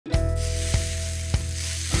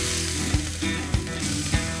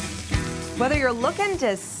Whether you're looking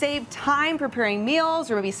to save time preparing meals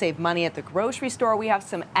or maybe save money at the grocery store, we have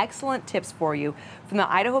some excellent tips for you from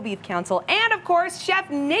the Idaho Beef Council and, of course, Chef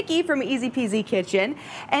Nikki from Easy Peasy Kitchen.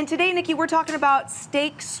 And today, Nikki, we're talking about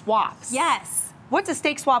steak swaps. Yes. What's a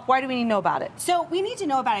steak swap? Why do we need to know about it? So we need to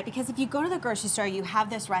know about it because if you go to the grocery store, you have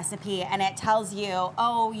this recipe and it tells you,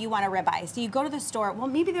 oh, you want a ribeye. So you go to the store, well,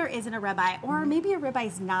 maybe there isn't a ribeye, or maybe a ribeye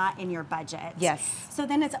is not in your budget. Yes. So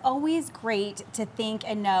then it's always great to think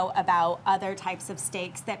and know about other types of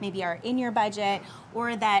steaks that maybe are in your budget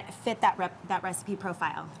or that fit that recipe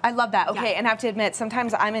profile. I love that. Okay, Yeah. and I have to admit,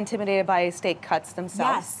 sometimes I'm intimidated by steak cuts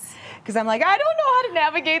themselves. Yes. Because I'm like, I don't know how to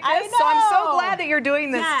navigate I this, so I'm so know. glad that you're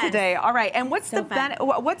doing this Yes. today. All right, and what's So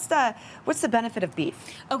the benefit of beef?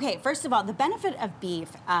 Okay, first of all, the benefit of beef,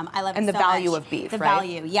 I love it And the so value much. of beef, The right?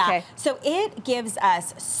 value, yeah. Okay. So it gives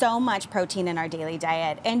us so much protein in our daily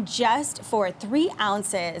diet, and just for 3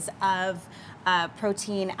 ounces of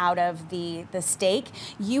protein out of the steak,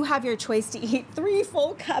 you have your choice to eat 3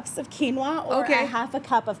 full cups of quinoa or Okay. a half a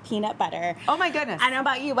cup of peanut butter. Oh my goodness. I don't know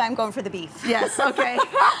about you, but I'm going for the beef. Yes, okay.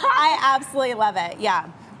 I absolutely love it, yeah.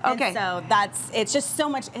 Okay. And so it's just so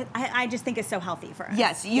much, I just think it's so healthy for us.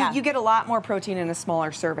 Yes, you Yeah. get a lot more protein in a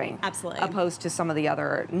smaller serving. Absolutely. Opposed to some of the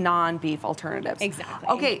other non-beef alternatives. Exactly.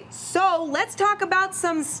 Okay, so let's talk about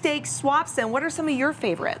some steak swaps then. What are some of your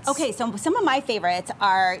favorites? Okay, so some of my favorites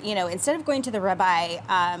are, instead of going to the ribeye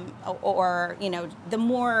or the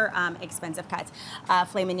more expensive cuts,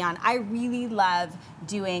 filet mignon, I really love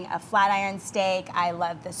doing a flat iron steak. I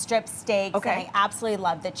love the strip steaks. Okay. And I absolutely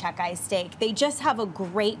love the chuck eye steak. They just have a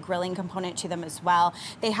great grilling component to them as well.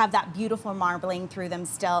 They have that beautiful marbling through them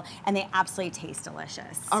still, and they absolutely taste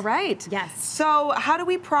delicious. All right. Yes. So how do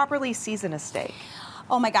we properly season a steak?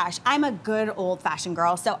 Oh my gosh, I'm a good old-fashioned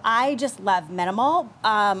girl, so I just love minimal.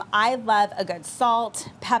 I love a good salt,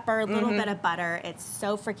 pepper, a little bit of butter. It's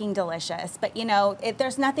so freaking delicious. But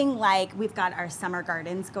there's nothing like, we've got our summer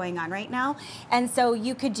gardens going on right now, and so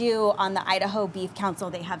you could do, on the Idaho Beef Council,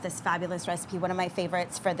 they have this fabulous recipe. One of my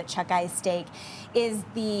favorites for the chuck eye steak is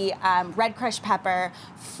the red crushed pepper,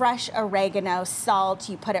 fresh oregano, salt.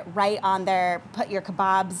 You put it right on there, put your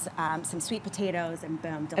kebabs, some sweet potatoes, and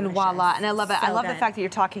boom, delicious. And voila. And I love it. I So love the good. fact that you're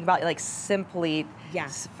talking about like simply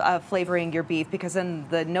flavoring your beef, because then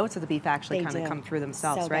the notes of the beef actually They kind of do. come through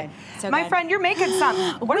themselves, So right? good. So My good. friend, you're making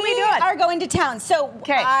something. What are we doing? We are going to town. So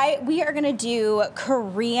Okay. we are going to do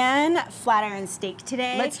Korean flat iron steak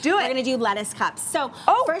today. Let's do it. We're going to do lettuce cups. So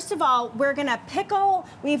Oh. first of all, we're going to pickle.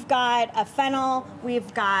 We've got a fennel.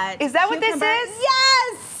 We've got Is that what this cucumber. is?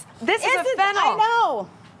 Yes. This is a Isn't- fennel. I know.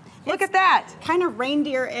 Look at that. Kind of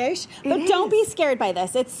reindeer-ish, but It don't be is. scared by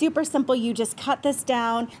this. It's super simple. You just cut this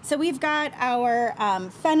down. So we've got our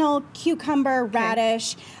fennel, cucumber,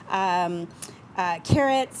 radish,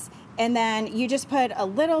 carrots, and then you just put a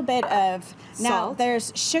little bit of, now Salt.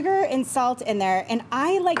 there's sugar and salt in there, and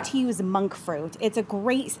I like to use monk fruit. It's a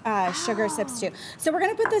great sugar substitute. So we're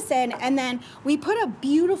gonna put this in, and then we put a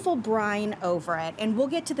beautiful brine over it, and we'll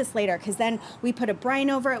get to this later, because then we put a brine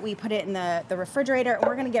over it, we put it in the refrigerator, and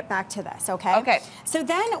we're gonna get back to this, okay? Okay. So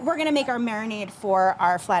then we're gonna make our marinade for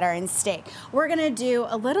our flat iron steak. We're gonna do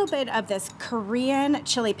a little bit of this Korean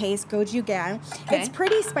chili paste, gochujang. Okay. It's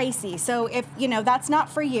pretty spicy, so if that's not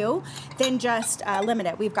for you, then just limit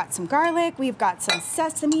it. We've got some garlic, we've got some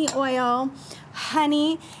sesame oil,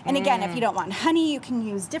 honey, and again, if you don't want honey, you can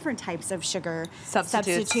use different types of sugar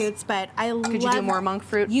Substitutes. but I love... Could you do more monk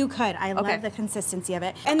fruit? You could. I Okay. love the consistency of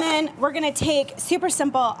it. And then we're gonna take, super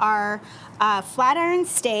simple, our flat iron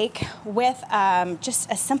steak with just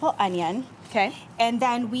a simple onion. Okay. And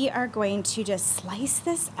then we are going to just slice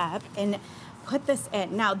this up and put this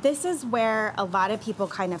in. Now, this is where a lot of people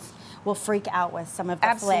kind of will freak out with some of the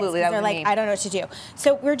Absolutely, fillets. that They're would like, me. I don't know what to do.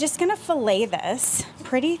 So we're just gonna fillet this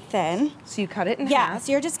pretty thin. So you cut it in Yeah, half.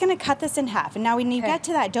 so you're just gonna cut this in half. And now when you Okay. get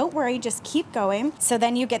to that, don't worry, just keep going. So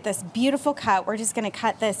then you get this beautiful cut. We're just gonna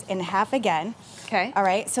cut this in half again. Okay. All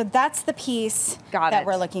right, so that's the piece Got that it.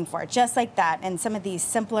 we're looking for, just like that. And some of these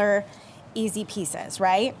simpler, easy pieces,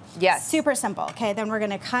 right? Yes. Super simple. Okay, then we're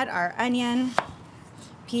gonna cut our onion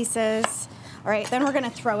pieces. All right, then we're gonna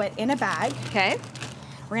throw it in a bag. Okay.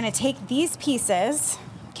 We're gonna take these pieces,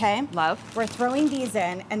 okay? Love. We're throwing these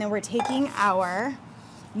in, and then we're taking our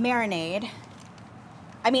marinade.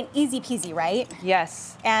 I mean, easy peasy, right?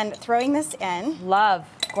 Yes. And throwing this in, Love.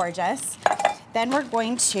 gorgeous. Then we're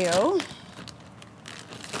going to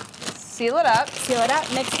seal it up. Seal it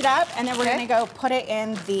up, mix it up, and then we're gonna go put it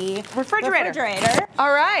in the refrigerator.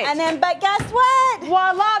 All right. And then, but guess what?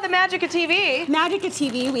 Voila, the magic of TV. Magic of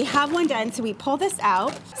TV, we have one done, so we pull this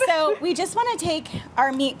out. So we just wanna take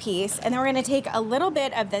our meat piece, and then we're gonna take a little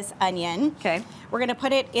bit of this onion. Okay. We're gonna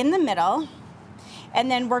put it in the middle,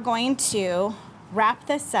 and then we're going to wrap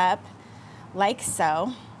this up like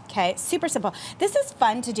so. Okay, super simple. This is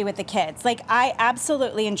fun to do with the kids. Like, I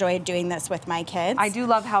absolutely enjoyed doing this with my kids. I do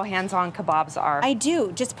love how hands-on kebabs are. I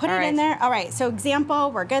do. Just put it in there. All right, so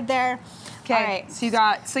example, we're good there. Okay, all right. so you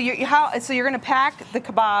got, so you're gonna pack the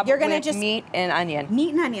kebab with just meat and onion.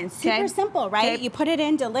 Meat and onion, super simple, right? You put it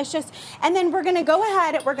in, delicious. And then we're gonna go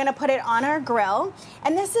ahead, we're gonna put it on our grill.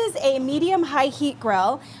 And this is a medium high heat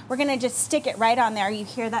grill. We're gonna just stick it right on there. You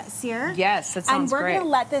hear that sear? Yes, that sounds great. And we're gonna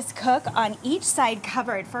let this cook on each side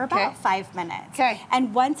covered for about 5 minutes. Okay.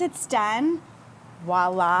 And once it's done,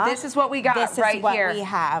 voila. This is what we got this right is what here. We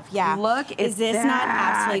have, yeah. Look, is this not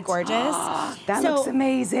absolutely gorgeous? That looks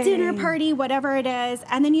amazing. Dinner party, whatever it is,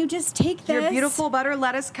 and then you just take this. Your beautiful butter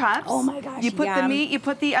lettuce cups. Oh my gosh, You put the meat, you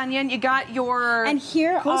put the onion, you got your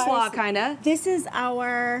coleslaw, kind of. This is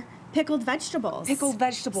our pickled vegetables. Pickled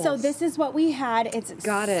vegetables. So this is what we had. It's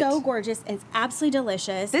so gorgeous. It's absolutely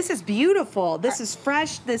delicious. This is beautiful. This is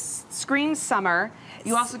fresh. This screams summer.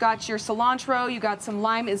 You also got your cilantro. You got some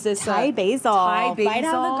lime. Is this Thai basil? Thai basil. Right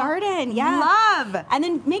out of the garden. Yeah. Love. And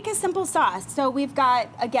then make a simple sauce. So we've got,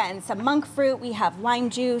 again, some monk fruit. We have lime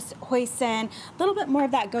juice, hoisin, a little bit more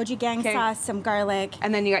of that gochujang sauce, some garlic.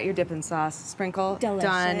 And then you got your dipping sauce. Sprinkle. Delicious.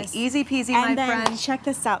 Done. Easy peasy, and my then friend. Check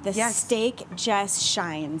this out. The steak just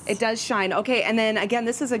shines. It does shine. Okay, and then again,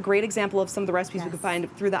 this is a great example of some of the recipes we could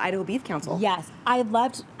find through the Idaho Beef Council. Yes, I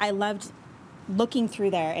loved looking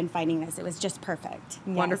through there and finding this. It was just perfect.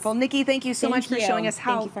 Wonderful. Nikki, thank you so much for showing us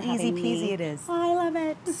how easy peasy it is. Oh, I love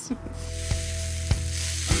it.